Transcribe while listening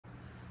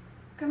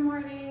Good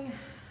morning.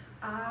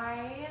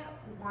 I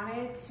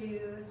wanted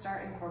to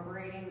start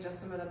incorporating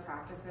just some of the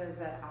practices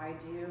that I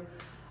do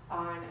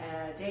on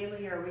a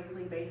daily or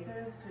weekly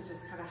basis to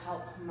just kind of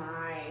help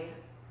my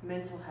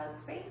mental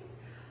headspace.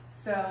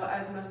 So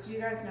as most of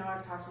you guys know,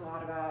 I've talked a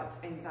lot about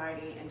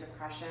anxiety and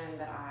depression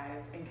that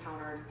I've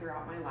encountered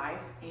throughout my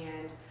life.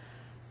 And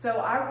so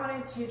I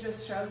wanted to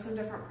just show some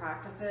different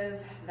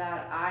practices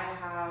that I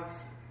have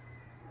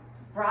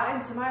brought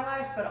into my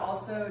life, but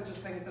also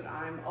just things that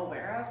I'm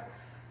aware of.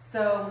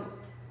 So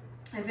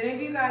if any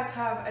of you guys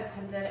have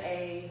attended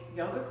a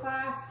yoga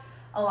class,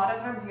 a lot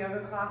of times yoga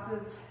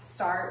classes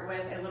start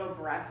with a little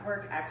breath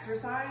work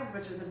exercise,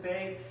 which is a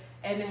big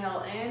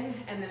inhale in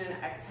and then an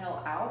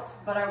exhale out.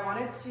 But I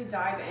wanted to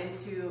dive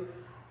into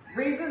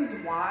reasons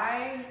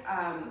why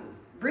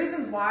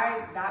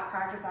that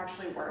practice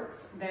actually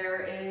works.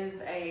 There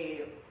is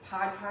a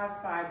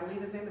podcast by, I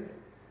believe his name is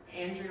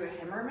Andrew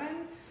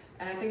Himmerman,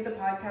 and I think the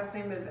podcast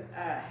name is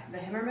The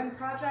Himmerman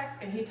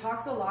Project, and he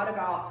talks a lot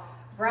about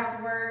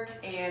breath work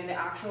and the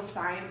actual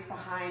science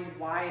behind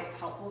why it's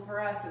helpful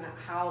for us and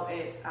how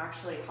it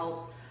actually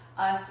helps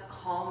us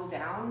calm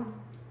down.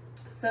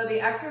 So the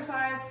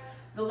exercise,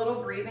 the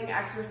little breathing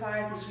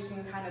exercise that you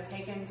can kind of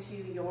take into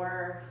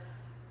your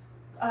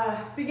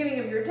beginning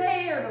of your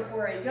day or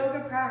before a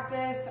yoga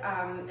practice,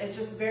 it's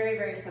just very,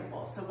 very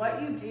simple. So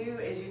what you do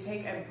is you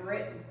take a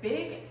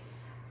big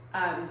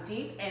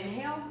deep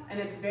inhale, and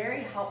it's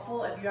very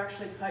helpful if you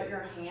actually put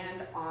your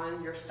hand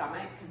on your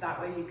stomach, because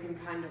that way you can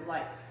kind of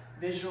like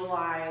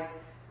visualize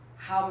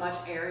how much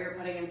air you're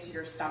putting into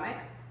your stomach.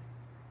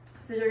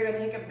 So you're going to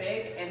take a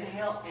big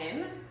inhale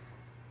in,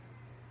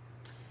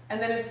 and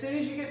then as soon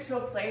as you get to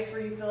a place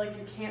where you feel like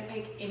you can't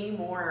take any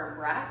more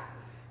breath,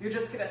 you're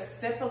just going to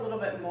sip a little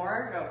bit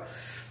more, go,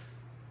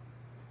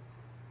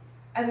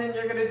 and then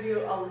you're going to do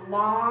a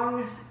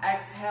long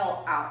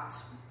exhale out,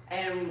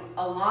 and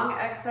a long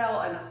exhale,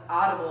 an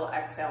audible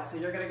exhale. So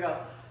you're going to go,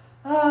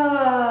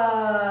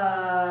 ah.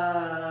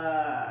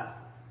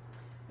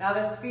 Now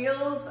this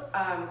feels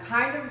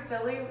kind of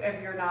silly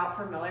if you're not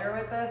familiar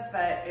with this,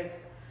 but if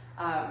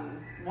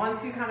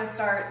once you kind of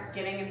start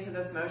getting into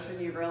this motion,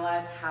 you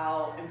realize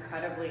how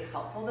incredibly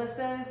helpful this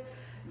is.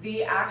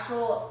 The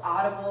actual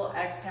audible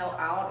exhale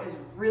out is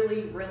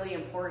really, really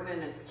important,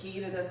 and it's key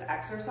to this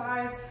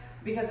exercise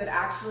because it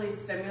actually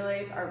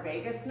stimulates our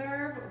vagus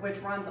nerve, which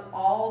runs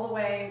all the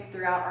way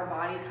throughout our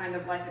body, kind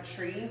of like a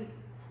tree.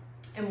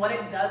 And what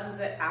it does is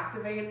it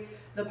activates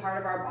the part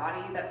of our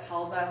body that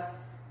tells us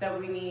that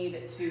we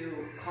need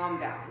to calm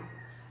down.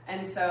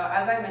 And so,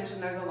 as I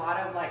mentioned, there's a lot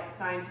of like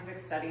scientific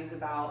studies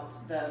about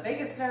the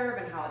vagus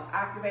nerve and how it's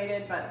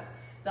activated, but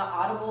the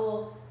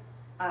audible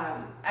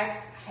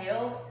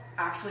exhale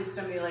actually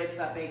stimulates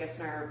that vagus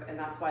nerve, and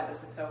that's why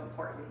this is so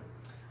important.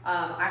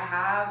 I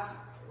have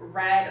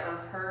read or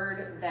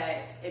heard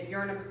that if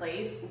you're in a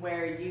place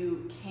where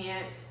you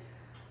can't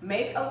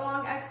make a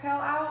long exhale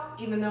out,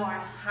 even though I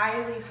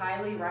highly,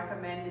 highly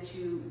recommend that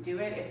you do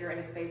it if you're in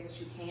a space that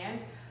you can.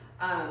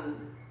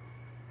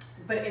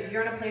 But if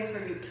you're in a place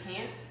where you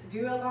can't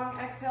do a long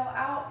exhale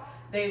out,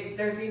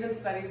 there's even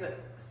studies that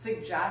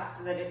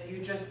suggest that if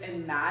you just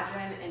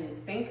imagine and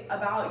think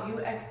about you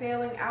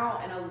exhaling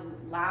out in a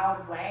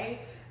loud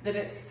way, that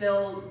it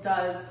still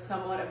does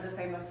somewhat of the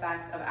same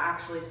effect of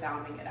actually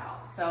sounding it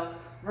out. So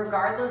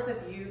regardless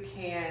if you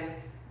can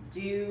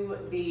do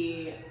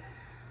the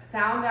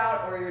sound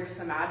out or you're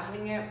just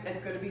imagining it,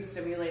 it's going to be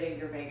stimulating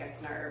your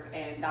vagus nerve,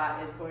 and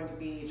that is going to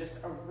be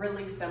just a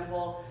really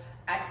simple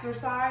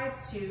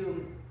exercise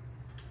to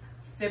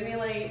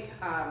stimulate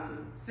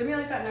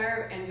that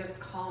nerve and just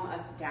calm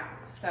us down.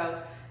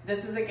 So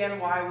this is again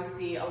why we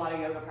see a lot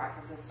of yoga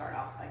practices start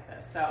off like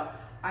this. So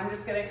I'm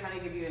just going to kind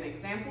of give you an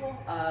example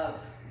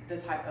of the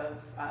type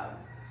of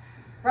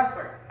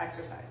breathwork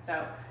exercise. So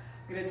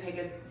I'm going to take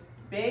a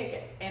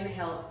big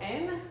inhale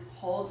in,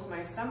 hold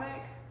my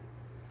stomach.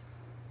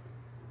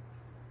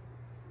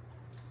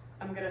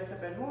 I'm going to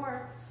sip in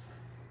more.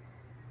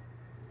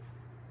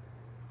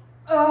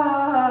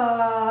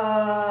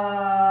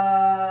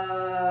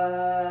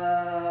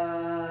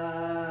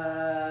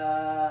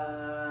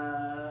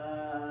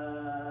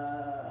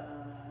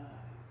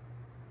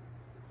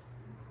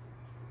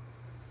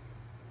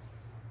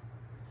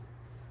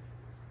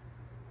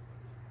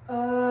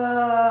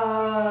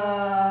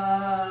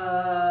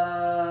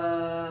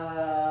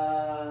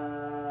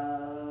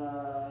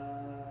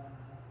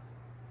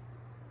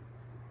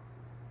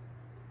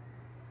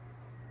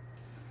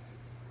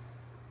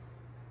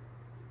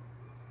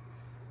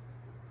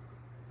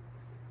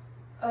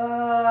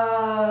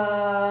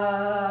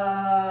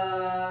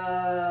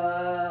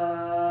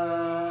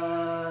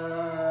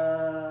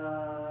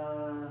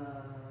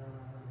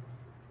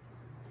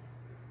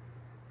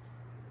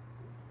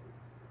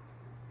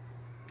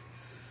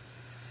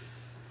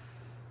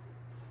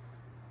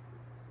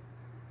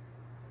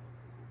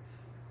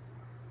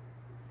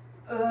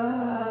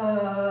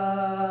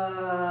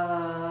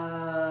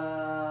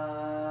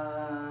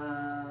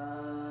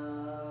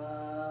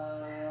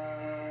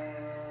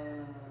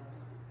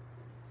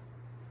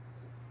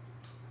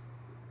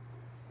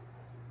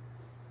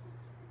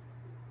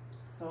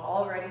 So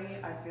already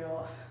I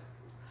feel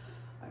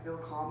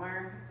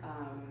calmer.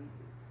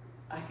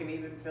 I can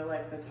even feel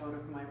like the tone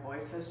of my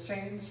voice has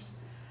changed.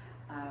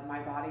 My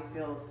body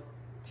feels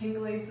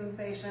tingly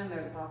sensation.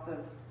 There's lots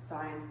of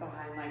science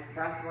behind like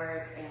breath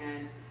work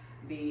and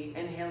the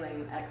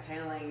inhaling and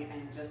exhaling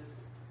and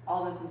just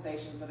all the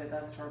sensations that it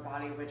does to our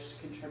body, which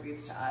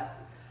contributes to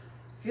us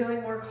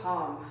feeling more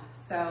calm.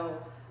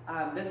 So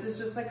this is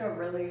just like a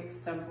really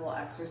simple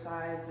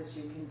exercise that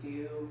you can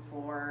do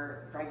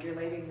for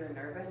regulating your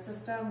nervous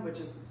system, which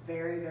is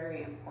very,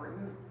 very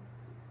important.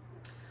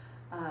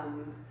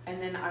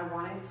 And then I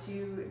wanted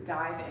to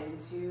dive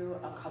into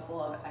a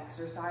couple of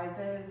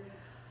exercises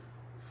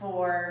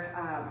for,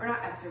 or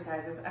not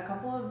exercises, a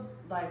couple of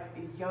like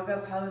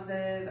yoga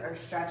poses or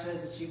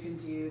stretches that you can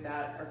do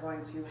that are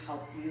going to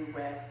help you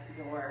with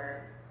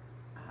your,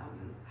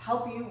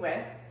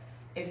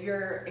 if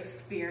you're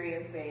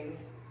experiencing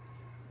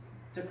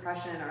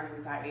depression or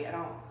anxiety.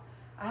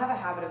 I have a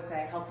habit of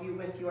saying help you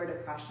with your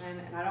depression,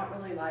 and I don't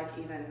really like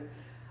even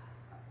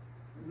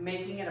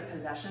making it a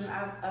possession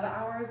of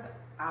ours.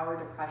 Our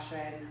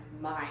depression,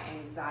 my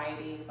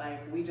anxiety,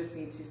 like we just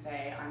need to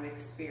say I'm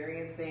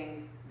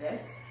experiencing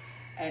this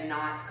and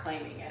not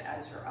claiming it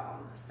as your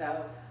own.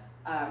 So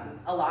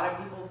a lot of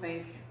people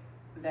think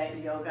that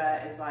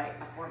yoga is like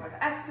a form of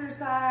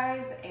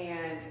exercise,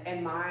 and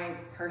in my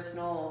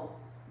personal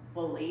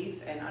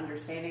belief and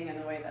understanding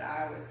and the way that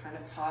I was kind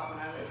of taught when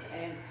I was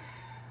in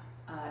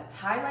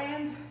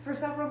Thailand for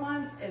several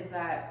months is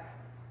that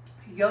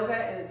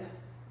yoga is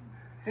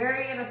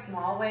very in a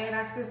small way an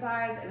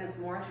exercise, and it's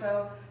more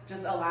so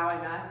just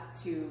allowing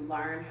us to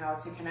learn how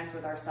to connect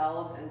with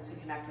ourselves and to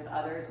connect with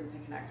others and to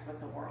connect with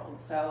the world.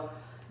 So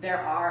there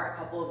are a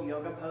couple of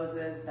yoga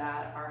poses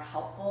that are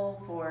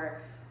helpful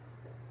for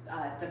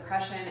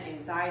depression,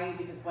 anxiety,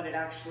 because what it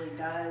actually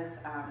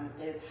does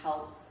is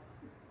helps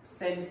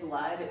send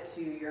blood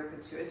to your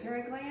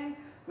pituitary gland,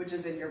 which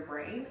is in your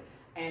brain,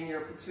 and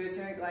your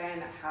pituitary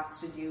gland has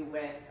to do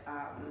with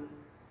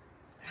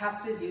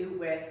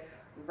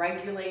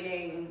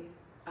regulating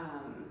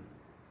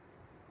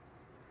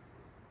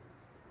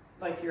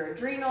like your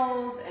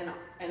adrenals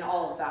and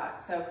all of that.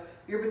 So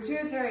your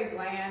pituitary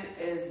gland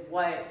is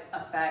what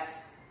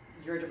affects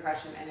your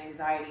depression and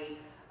anxiety.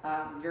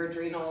 Your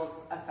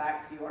adrenals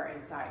affect your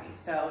anxiety.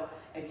 So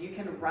if you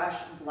can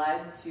rush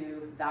blood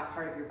to that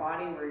part of your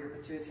body where your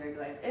pituitary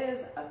gland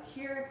is, up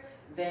here,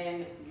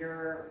 then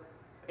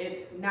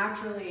it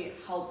naturally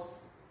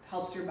helps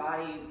your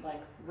body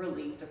like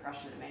relieve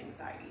depression and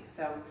anxiety.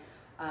 So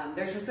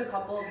there's just a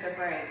couple of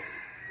different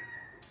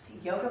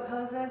yoga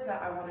poses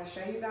that I want to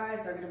show you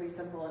guys. They're going to be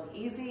simple and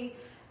easy,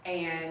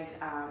 and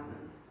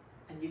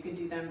you can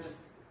do them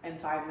just in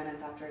 5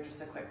 minutes after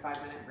just a quick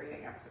 5-minute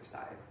breathing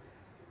exercise.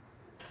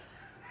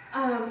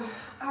 All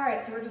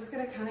right, so we're just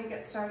going to kind of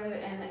get started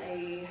in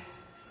a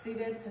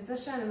seated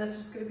position, and this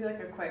is just going to be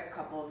like a quick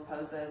couple of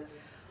poses,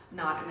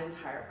 not an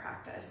entire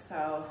practice.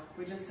 So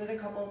we just did a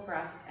couple of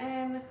breaths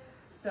in.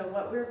 So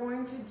what we're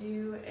going to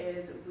do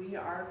is we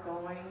are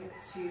going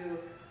to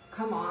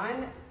come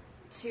on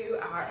to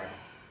our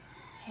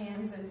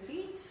hands and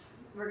feet.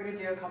 We're going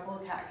to do a couple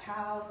of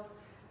cat-cows.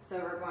 So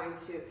we're going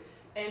to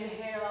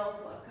inhale,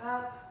 look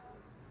up.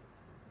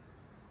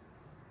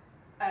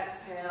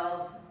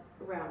 Exhale,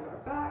 round our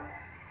back.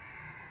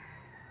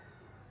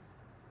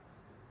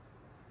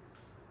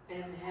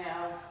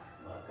 Inhale,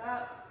 look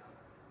up.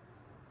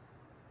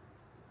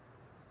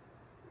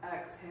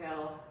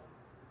 Exhale,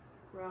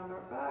 round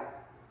our back.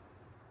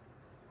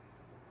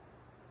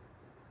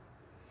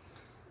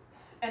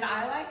 And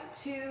I like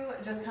to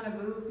just kind of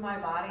move my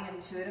body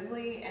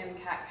intuitively in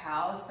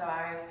cat-cow, so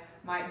I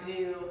might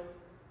do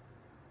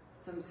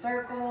some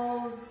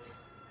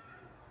circles.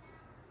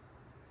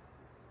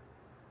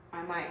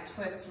 I might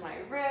twist my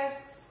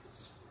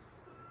wrist.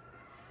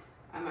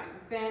 I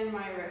might bend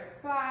my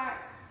wrist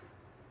back,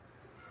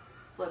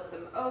 flip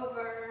them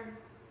over,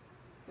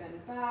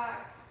 bend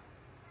back.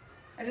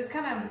 I just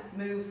kind of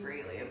move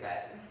freely a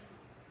bit.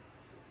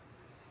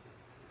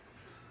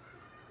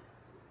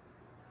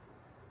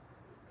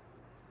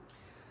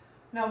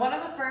 Now, one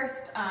of the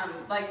first,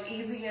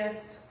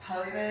 easiest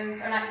poses,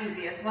 or not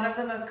easiest, one of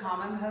the most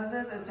common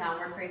poses is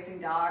downward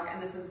facing dog,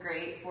 and this is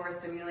great for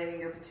stimulating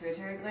your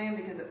pituitary gland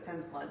because it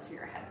sends blood to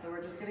your head. So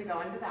we're just gonna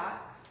go into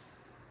that.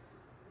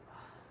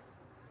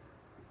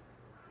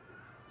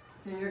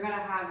 So you're gonna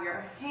have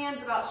your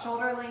hands about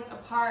shoulder length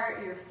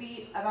apart, your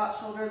feet about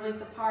shoulder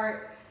length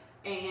apart,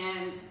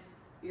 and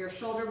your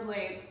shoulder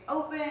blades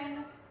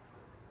open.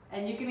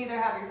 And you can either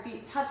have your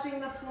feet touching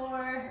the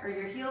floor or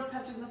your heels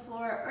touching the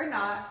floor or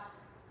not.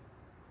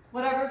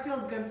 Whatever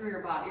feels good for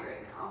your body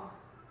right now.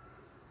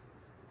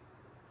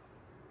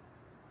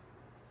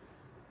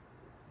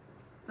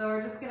 So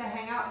we're just gonna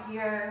hang out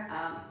here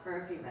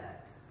for a few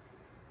minutes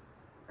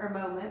or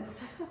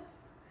moments.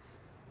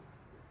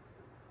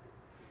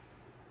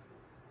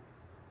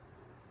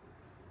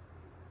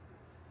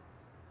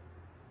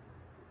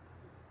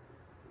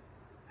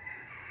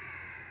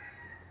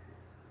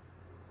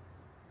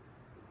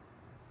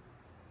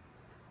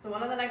 So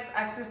one of the next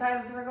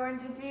exercises we're going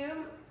to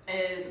do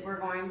is we're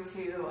going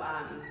to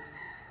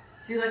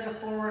do like a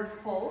forward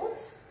fold.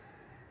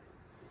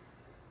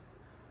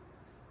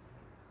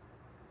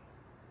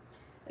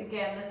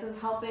 Again, this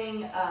is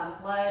helping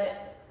blood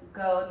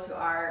go to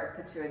our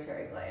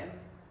pituitary gland.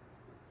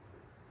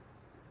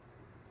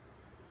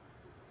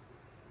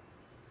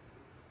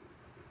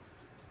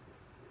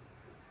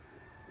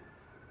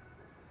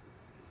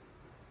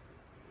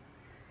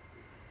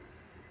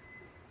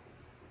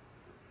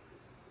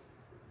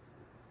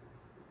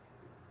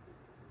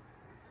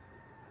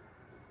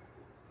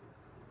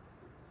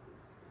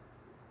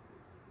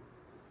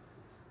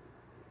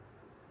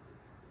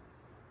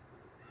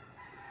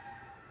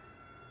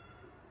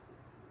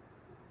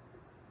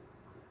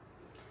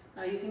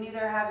 Now you can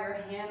either have your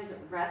hands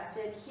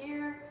rested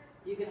here,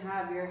 you can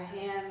have your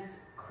hands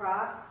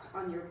crossed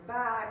on your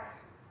back,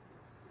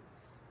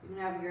 you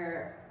can have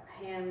your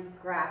hands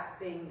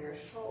grasping your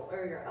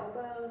shoulder or your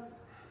elbows.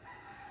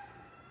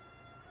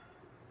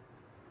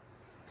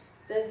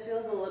 This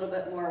feels a little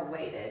bit more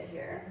weighted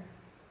here.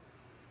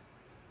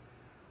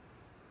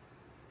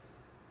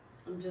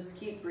 And just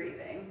keep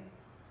breathing.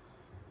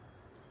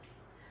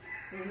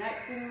 So the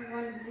next thing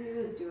we're going to do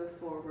is do a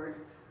forward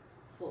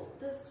fold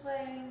this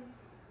way.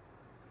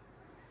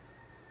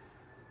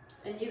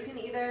 And you can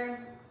either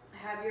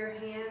have your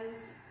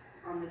hands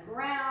on the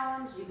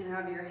ground, you can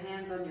have your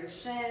hands on your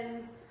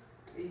shins,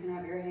 or you can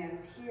have your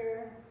hands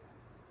here.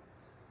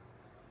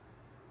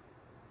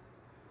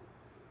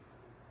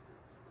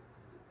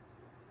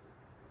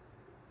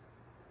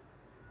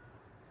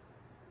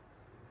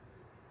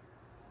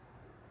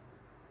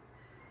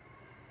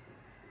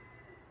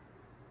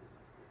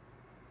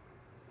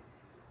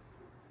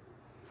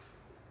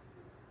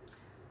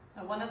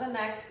 Now, one of the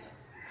next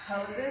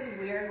poses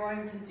we are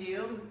going to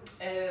do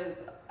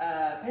is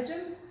a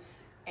pigeon,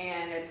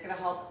 and it's going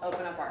to help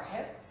open up our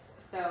hips.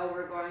 So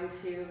we're going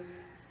to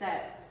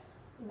set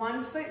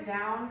one foot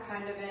down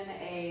kind of in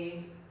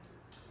a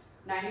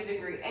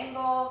 90-degree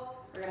angle.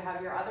 We're going to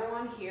have your other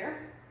one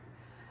here.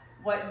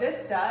 What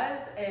this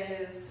does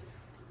is,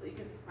 you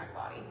can see my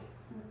body.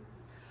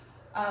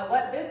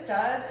 What this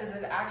does is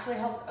it actually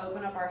helps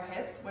open up our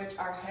hips, which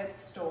our hips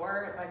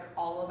store like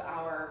all of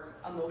our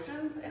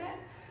emotions in it.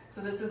 So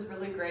this is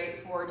really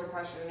great for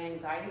depression and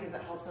anxiety because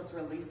it helps us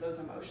release those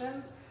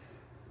emotions.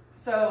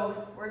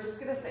 So we're just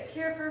gonna sit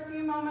here for a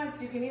few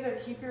moments. You can either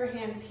keep your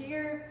hands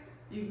here,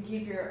 you can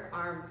keep your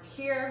arms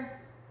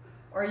here,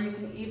 or you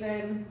can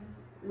even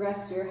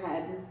rest your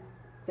head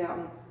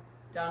down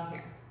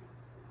here.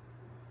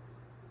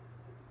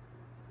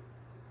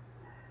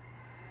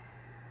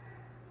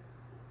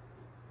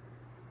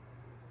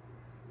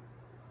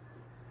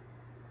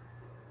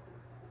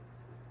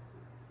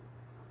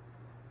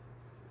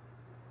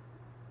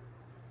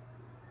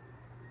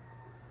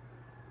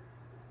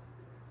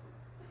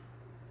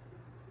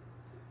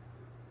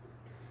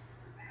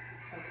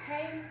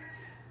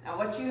 Now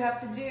what you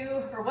have to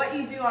do, or what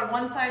you do on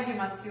one side, you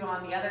must do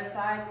on the other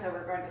side. So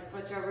we're going to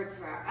switch over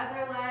to our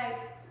other leg.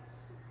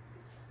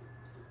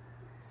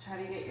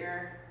 Try to get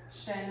your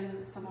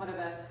shin somewhat of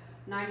a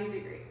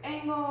 90-degree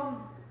angle.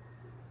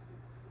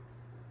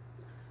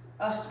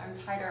 Oh, I'm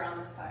tighter on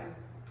this side,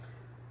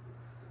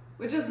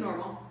 which is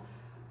normal.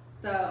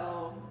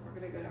 So we're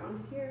gonna go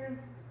down here.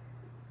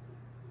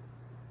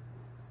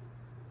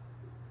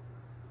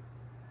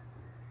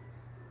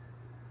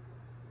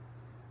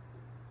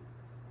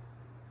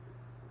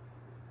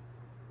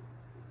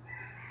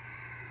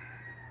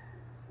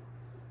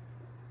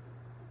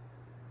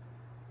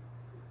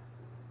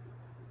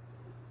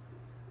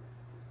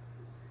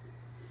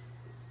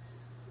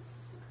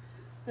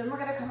 Then we're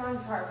gonna come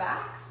onto our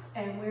backs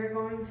and we're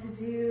going to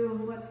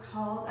do what's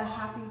called a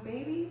happy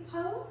baby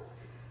pose.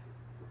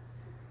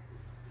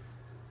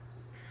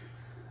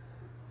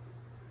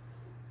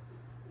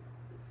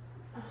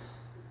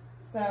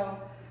 So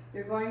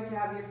you're going to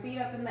have your feet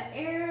up in the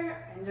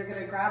air and you're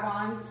gonna grab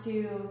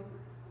onto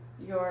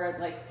your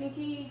like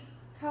pinky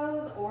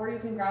toes, or you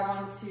can grab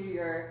onto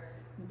your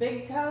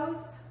big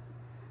toes,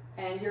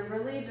 and you're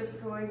really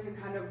just going to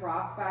kind of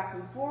rock back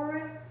and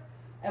forth.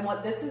 And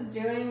what this is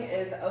doing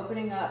is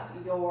opening up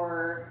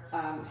your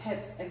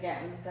hips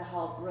again to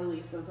help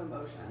release those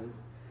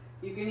emotions.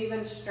 You can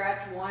even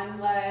stretch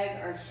one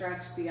leg or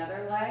stretch the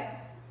other leg.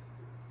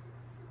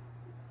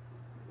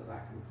 Go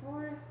back and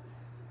forth.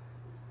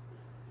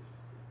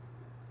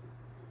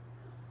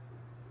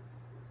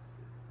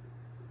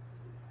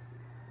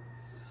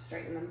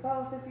 Straighten them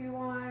both if you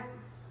want.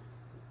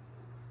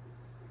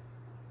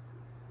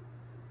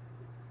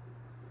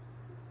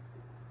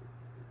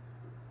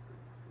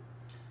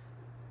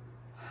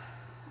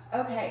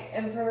 Okay,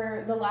 and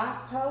for the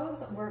last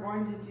pose, we're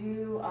going to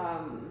do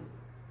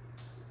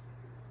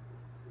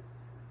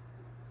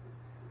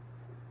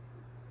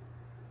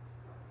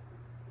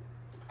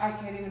I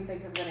can't even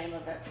think of the name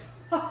of it.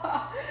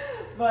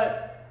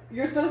 But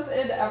you're supposed to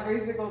end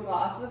every single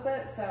class with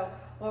it. So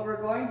what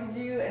we're going to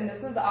do, and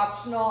this is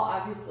optional,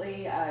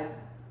 obviously,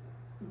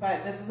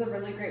 but this is a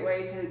really great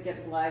way to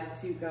get blood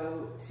to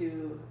go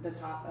to the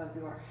top of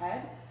your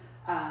head,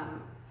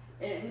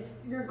 And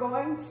you're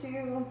going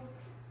to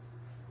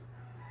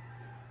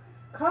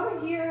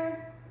come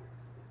here,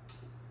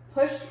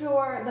 push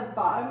the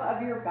bottom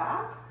of your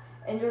back,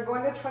 and you're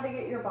going to try to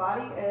get your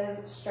body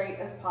as straight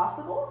as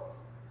possible.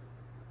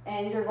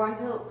 And you're going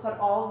to put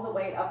all of the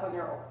weight up on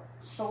your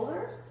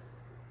shoulders.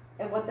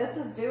 And what this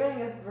is doing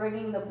is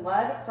bringing the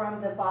blood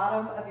from the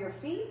bottom of your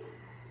feet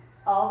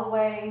all the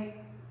way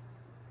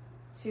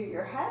to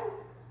your head.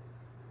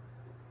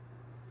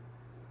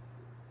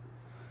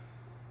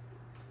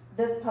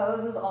 This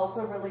pose is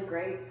also really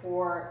great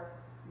for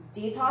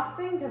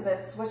detoxing because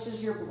it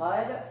switches your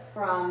blood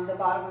from the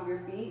bottom of your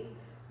feet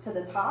to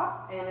the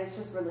top, and it's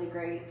just really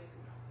great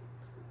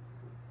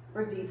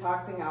for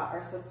detoxing out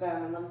our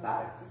system and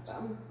lymphatic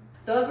system.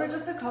 Those were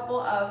just a couple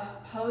of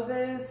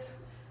poses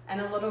and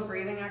a little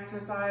breathing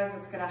exercise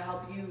that's going to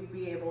help you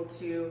be able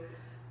to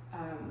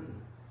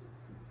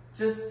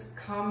just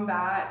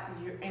combat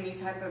any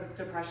type of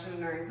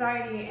depression or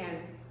anxiety and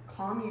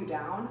calm you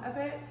down a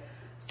bit.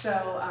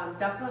 So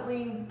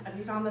definitely, if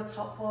you found this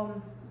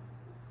helpful,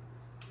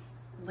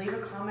 leave a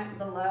comment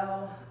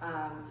below.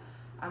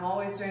 I'm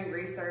always doing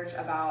research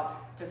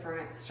about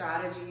different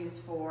strategies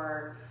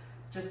for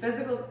just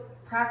physical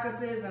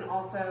practices and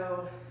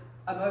also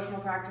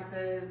emotional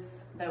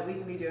practices that we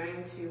can be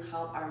doing to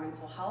help our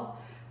mental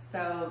health.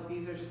 So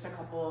these are just a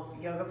couple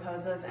of yoga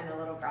poses and a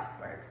little breath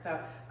work. So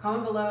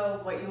comment below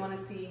what you want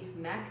to see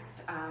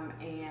next,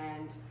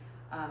 and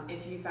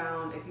if you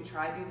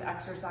tried these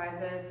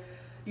exercises,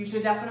 you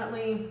should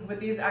definitely, with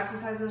these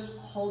exercises,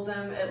 hold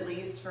them at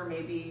least for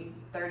maybe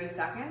 30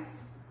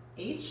 seconds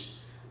each.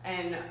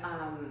 And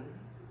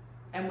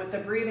with the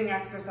breathing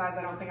exercise,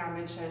 I don't think I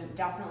mentioned,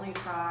 definitely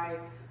try.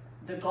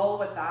 The goal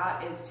with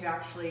that is to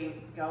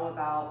actually go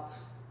about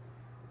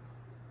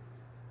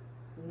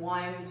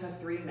 1 to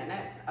 3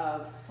 minutes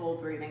of full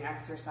breathing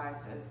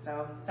exercises.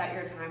 So set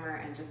your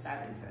timer and just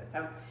dive into it.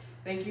 So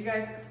thank you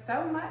guys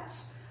so much.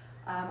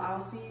 I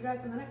will see you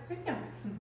guys in the next video.